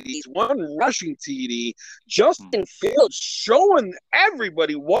TDs, 1 rushing TD. Justin Fields showing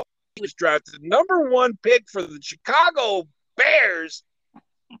everybody what He was drafted #1 pick for the Chicago Bears.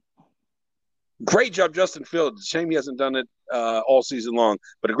 Great job, Justin Fields. Shame he hasn't done it all season long,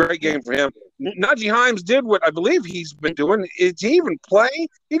 but a great game for him. Najee Himes did what I believe he's been doing. Did he even play?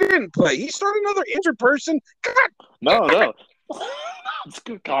 He didn't play. He started another injured person. God. No. It's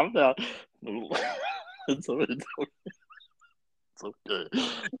good. Calm down. It's okay.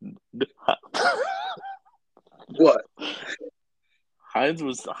 What? Hines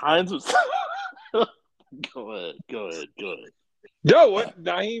was Go ahead. No, what?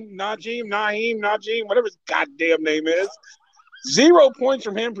 Naheem, whatever his goddamn name is. 0 points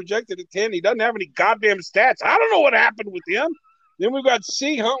from him, projected at 10. He doesn't have any goddamn stats. I don't know what happened with him. Then we've got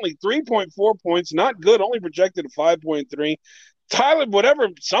C. Huntley, 3.4 points. Not good, only projected at 5.3. Tyler,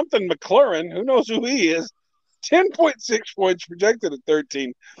 something McLaurin, who knows who he is, 10.6 points, projected at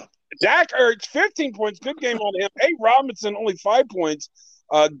 13. Dak Ertz, 15 points. Good game on him. A. Robinson, only 5 points.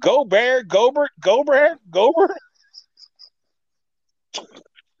 Gobert.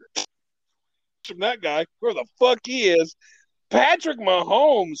 From that guy, where the fuck he is. Patrick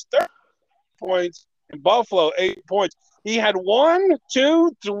Mahomes, 30 points. In Buffalo, 8 points. He had 1,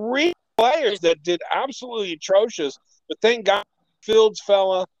 2, 3 players that did absolutely atrocious. But thank God, Fields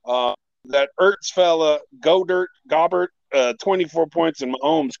fella, that Ertz fella, Gobert, 24 points, and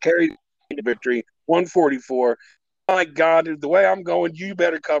Mahomes carried the victory, 144. My God, the way I'm going, you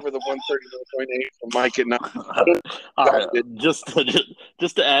better cover the 131.8 from Mike at 9. All right, just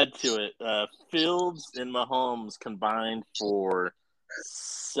to add to it, Fields and Mahomes combined for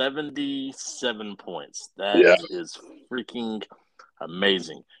 77 points. That is freaking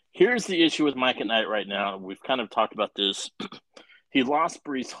amazing. Here's the issue with Mike at Night right now. We've kind of talked about this. He lost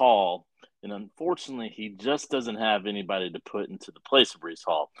Breece Hall, and unfortunately, he just doesn't have anybody to put into the place of Breece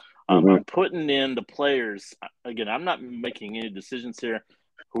Hall. I'm putting in the players. Again, I'm not making any decisions here.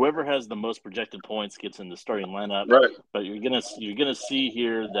 Whoever has the most projected points gets in the starting lineup. Right. But you're gonna see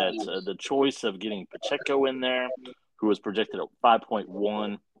here that the choice of getting Pacheco in there, who was projected at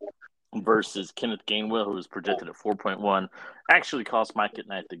 5.1, versus Kenneth Gainwell, who was projected at 4.1, actually cost Mike at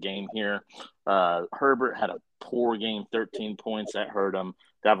Night the game here. Herbert had a poor game, 13 points. That hurt him.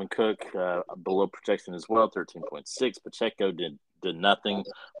 Dalvin Cook, below projection as well, 13.6. Pacheco did nothing.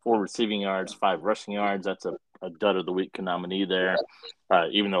 4 receiving yards, 5 rushing yards. That's a dud of the week nominee there.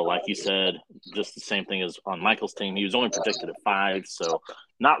 Even though, like you said, just the same thing as on Michael's team, he was only projected at 5, so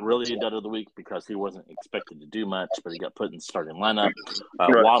not really a dud of the week because he wasn't expected to do much, but he got put in the starting lineup.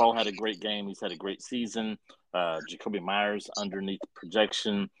 Waddle had a great game. He's had a great season. Jacoby Myers underneath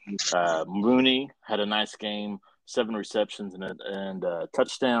projection. Mooney had a nice game, 7 receptions and a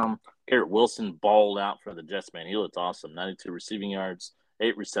touchdown. Garrett Wilson balled out for the Jets, man. He looked awesome. 92 receiving yards,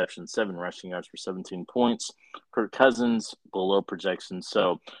 8 receptions, 7 rushing yards for 17 points. Kirk Cousins below projection.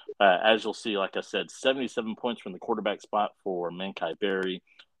 So, as you'll see, like I said, 77 points from the quarterback spot for Mankai Berry.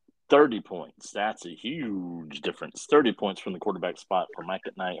 30 points. That's a huge difference. 30 points from the quarterback spot for Mike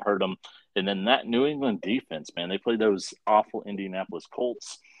at Night. Hurt him. And then that New England defense, man, they played those awful Indianapolis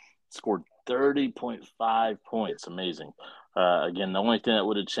Colts. Scored 30.5 points. Amazing. Again, the only thing that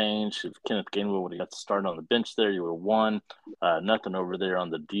would have changed if Kenneth Gainwell would have got to start on the bench there, you would have won. Nothing over there on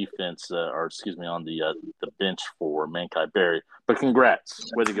the defense, on the bench for Mankai Berry. But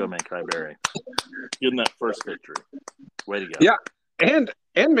congrats. Way to go, Mankai Berry. Getting that first victory. Way to go. Yeah, and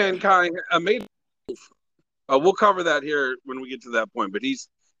Mankai made we'll cover that here when we get to that point, but he's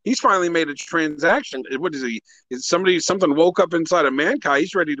finally made a transaction. What is he? Is something woke up inside of Mankai?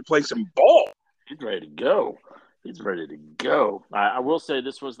 He's ready to play some ball. He's ready to go. I will say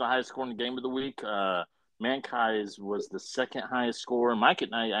this was the highest scoring game of the week. Mankai's was the second highest score. Mike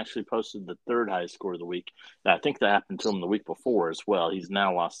at Night actually posted the third highest score of the week. And I think that happened to him the week before as well. He's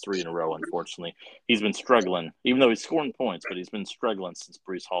now lost 3 in a row, unfortunately. He's been struggling, even though he's scoring points, but he's been struggling since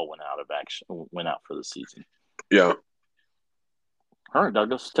Breece Hall went out for the season. Yeah. All right,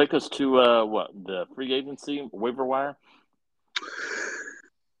 Douglas, take us to the free agency waiver wire.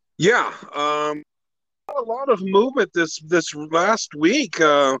 Yeah, a lot of movement this last week.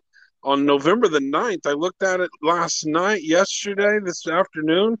 On November the 9th, I looked at it last night, yesterday, this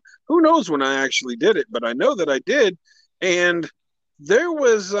afternoon. Who knows when I actually did it, but I know that I did. And there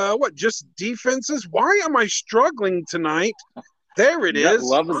was just defenses. Why am I struggling tonight? There it is.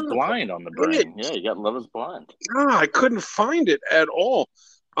 Love is Blind on the brain. Yeah, you got Love is Blind. I couldn't find it at all.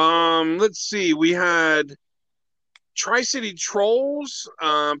 Let's see. We had Tri-City Trolls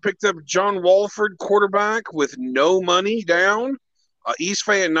picked up John Walford, quarterback, with no money down. East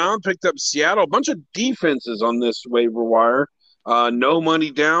Vietnam picked up Seattle. A bunch of defenses on this waiver wire. No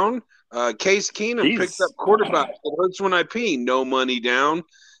money down. Case Keenum picked up quarterback. It hurts when I pee. No money down.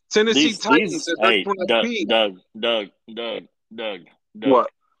 Tennessee Titans at hey, Doug. Doug. What?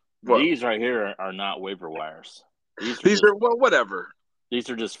 These right here are not waiver wires. These are well, whatever. These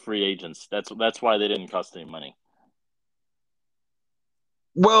are just free agents. That's why they didn't cost any money.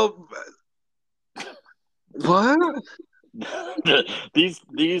 Well, what? these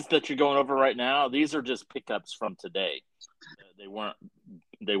that you're going over right now, these are just pickups from today.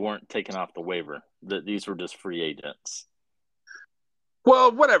 They weren't taken off the waiver. These were just free agents.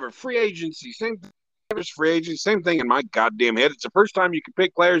 Well, whatever. Free agency, same thing. Free agency, same thing in my goddamn head. It's the first time you can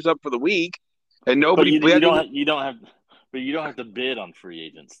pick players up for the week, and nobody. But you don't have to bid on free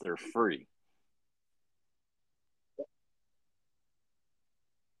agents. They're free.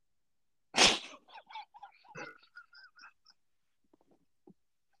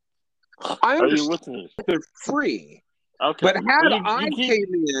 I understand they're free. Okay, but had I came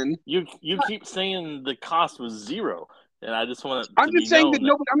in, you keep saying the cost was zero, and I just want to. I'm just saying that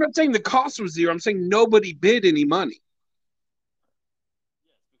nobody. I'm not saying the cost was zero. I'm saying nobody bid any money.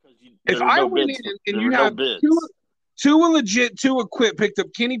 If I went in and you have two legit, two equipped, picked up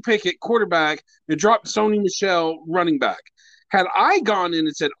Kenny Pickett, quarterback, and dropped Sony Michel, running back. Had I gone in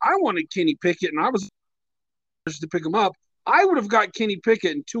and said I wanted Kenny Pickett and I was to pick him up, I would have got Kenny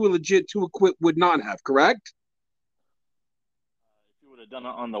Pickett, and two legit, two equipped would not have. Correct? If you would have done it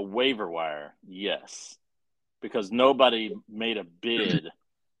on the waiver wire, yes, because nobody made a bid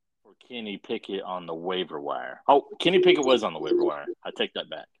for Kenny Pickett on the waiver wire. Oh, Kenny Pickett was on the waiver wire. I take that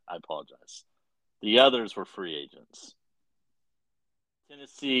back. I apologize. The others were free agents.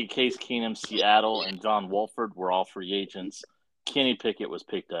 Tennessee, Case Keenum, Seattle, and John Wolford were all free agents. Kenny Pickett was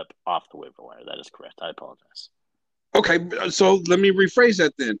picked up off the waiver wire. That is correct. I apologize. Okay, so let me rephrase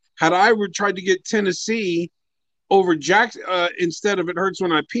that then. Had I tried to get Tennessee over Jackson instead of It Hurts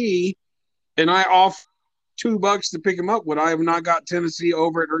When I Pee, and I off $2 to pick him up, would I have not got Tennessee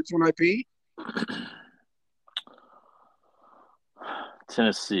over It Hurts When I Pee?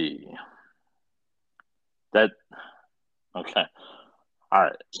 Tennessee. Okay. All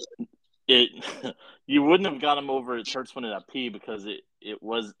right. You wouldn't have got him over It Hurts When I Pee because it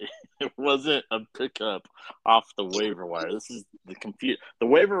wasn't a pickup off the waiver wire. This is the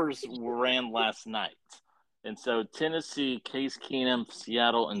waivers ran last night. And so Tennessee, Case Keenum,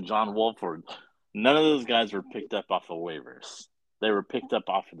 Seattle, and John Wolford, none of those guys were picked up off of waivers. They were picked up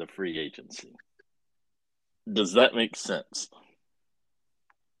off of the free agency. Does that make sense?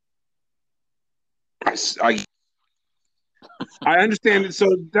 I understand it.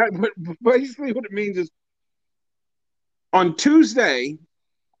 So that basically what it means is on Tuesday,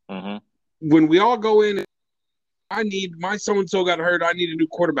 when we all go in, I need my so-and-so got hurt. I need a new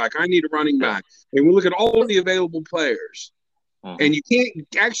quarterback. I need a running back. And we look at all of the available players. And you can't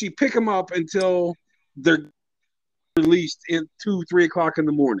actually pick them up until they're released in 2-3 o'clock in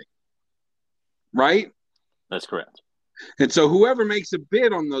the morning. Right? That's correct. And so whoever makes a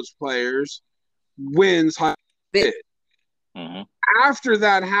bid on those players wins high bid. After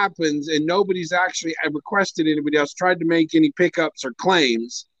that happens and nobody's actually requested anybody else, tried to make any pickups or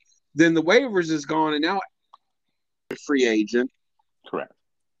claims, then the waivers is gone and now a free agent. Correct.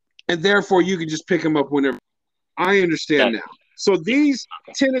 And therefore you can just pick them up whenever. I understand now. So these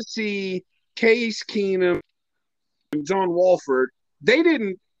Tennessee, Case Keenum, and John Wolford, they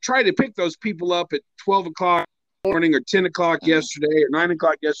didn't try to pick those people up at 12 o'clock in the morning or 10 o'clock yesterday or 9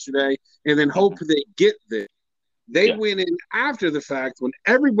 o'clock yesterday and then hope they get there. They went in after the fact when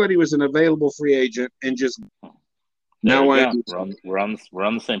everybody was an available free agent and just we're on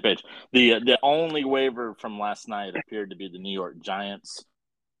the same page. The only waiver from last night appeared to be the New York Giants.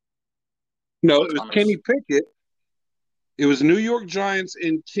 No, it was Kenny Pickett. It was New York Giants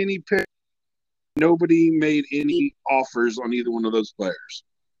and Kenny Pickett. Nobody made any offers on either one of those players.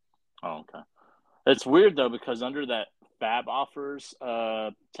 Oh, okay. It's weird though because under that Fab offers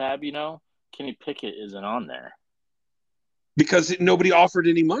tab, Kenny Pickett isn't on there. Because nobody offered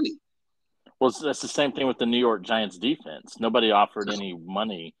any money. Well, that's the same thing with the New York Giants defense. Nobody offered any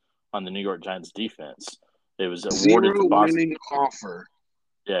money on the New York Giants defense. It was awarded to Boston. Winning offer.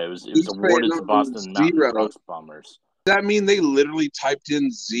 Yeah, it was awarded to Boston Mountain Bronx Bombers. Does that mean they literally typed in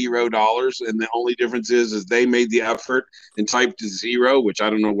 $0 and the only difference is they made the effort and typed 0, which I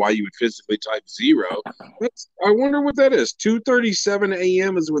don't know why you would physically type 0. I wonder what that is. 2:37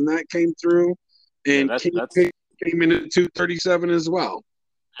 a.m. is when that came through. And came in at 2:37 as well.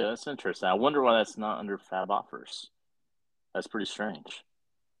 Yeah, that's interesting. I wonder why that's not under Fab offers. That's pretty strange.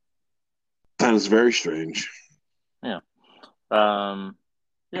 That is very strange. Yeah. I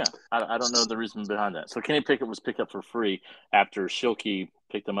don't know the reason behind that. So Kenny Pickett was picked up for free after Schilke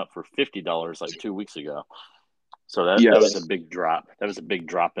picked him up for $50 like 2 weeks ago. So that was a big drop. That was a big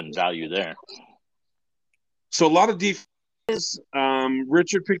drop in value there. So a lot of defense.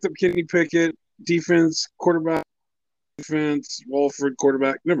 Richard picked up Kenny Pickett. Defense, quarterback, defense, Wolford,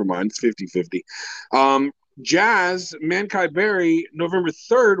 quarterback. Never mind. It's 50-50. Jazz, Mankai Berry, November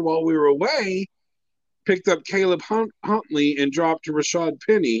 3rd, while we were away, picked up Caleb Huntley and dropped to Rashad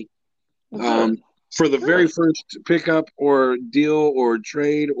Penny for the very first pickup or deal or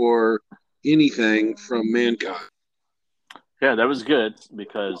trade or anything from Mankai. Yeah, that was good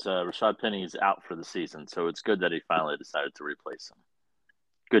because Rashad Penny is out for the season, so it's good that he finally decided to replace him.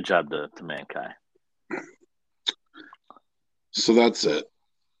 Good job to Mankai. So that's it.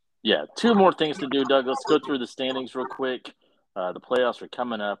 Yeah, 2 more things to do, Doug. Let's go through the standings real quick. The playoffs are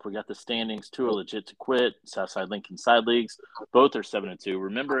coming up. We got the standings. 2 are legit to quit. Southside Lincoln Side Leagues. Both are 7-2.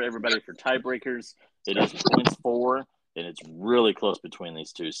 Remember, everybody, for tiebreakers, it is points for, and it's really close between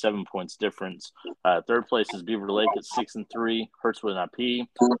these two. 7 points difference. Third place is Beaver Lake at 6-3. Hurtswood and IP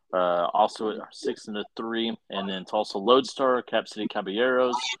also at 6-3. And then Tulsa Lodestar, Cap City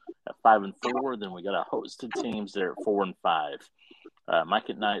Caballeros at 5-4. Then we got a host of teams there at 4-5. Mike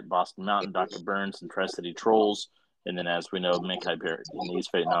at Night, Boston Mountain, Dr. Burns, and Tri-City Trolls. And then, as we know, Mankai Berry and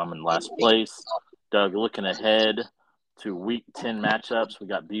East Vietnam in last place. Doug, looking ahead to Week 10 matchups, we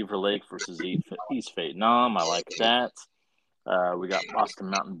got Beaver Lake versus East Vietnam. I like that. We got Boston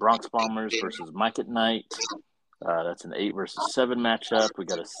Mountain Bronx Bombers versus Mike at Night. That's an 8 versus 7 matchup. We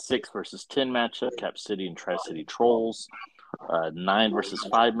got a 6 versus 10 matchup, Cap City and Tri-City Trolls. 9 versus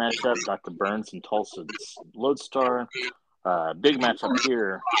 5 matchup, Dr. Burns and Tulsa Lodestar. Big matchup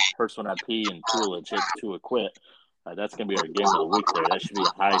here, first one IP and 2 legit, 2 quit. That's going to be our game of the week there. That should be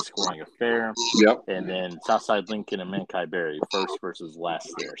a high-scoring affair. Yep. And then Southside Lincoln and Mankai Berry, first versus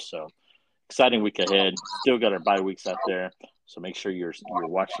last there. So exciting week ahead. Still got our bye weeks out there. So make sure you're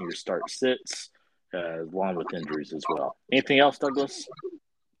watching your start-sits along with injuries as well. Anything else, Douglas?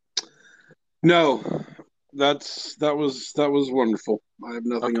 No, that was wonderful. I have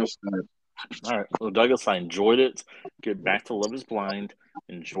nothing else to add. All right. Well, Douglas, I enjoyed it. Get back to Love is Blind.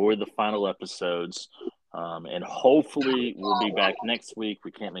 Enjoy the final episodes. And hopefully we'll be back next week.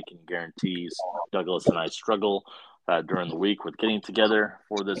 We can't make any guarantees. Douglas and I struggle during the week with getting together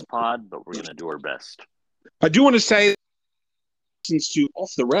for this pod, but we're going to do our best. I do want to say, since to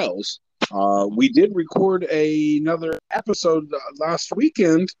Off the Rails, we did record another episode last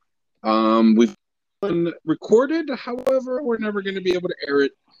weekend. We've been recorded, however, we're never going to be able to air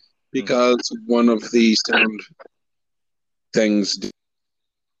it because one of the sound things.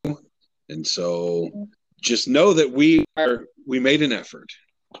 And so just know that we made an effort.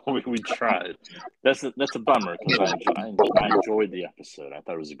 We tried. That's a bummer because I enjoyed the episode. I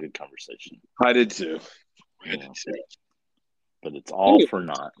thought it was a good conversation. I did too. But it's all for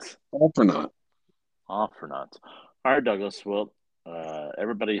naught. All for naught. All for naught. All right, Douglas. Well,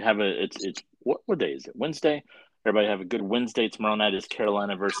 everybody have it's what day is it? Wednesday. Everybody have a good Wednesday. Tomorrow night is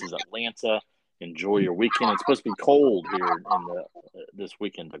Carolina versus Atlanta. Enjoy your weekend. It's supposed to be cold here in this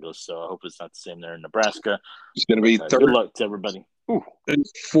weekend, Douglas. So I hope it's not the same there in Nebraska. It's going to be 30. Good luck to everybody. Ooh. And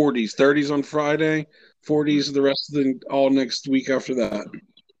 40s, 30s on Friday, 40s the rest of all next week after that.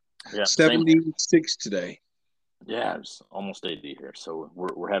 Yeah, 76 today. Yeah, it's almost 80 here. So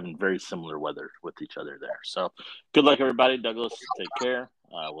we're having very similar weather with each other there. So good luck, everybody. Douglas, take care.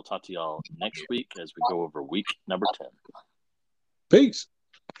 We'll talk to y'all next week as we go over week number 10. Peace.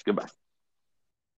 Goodbye.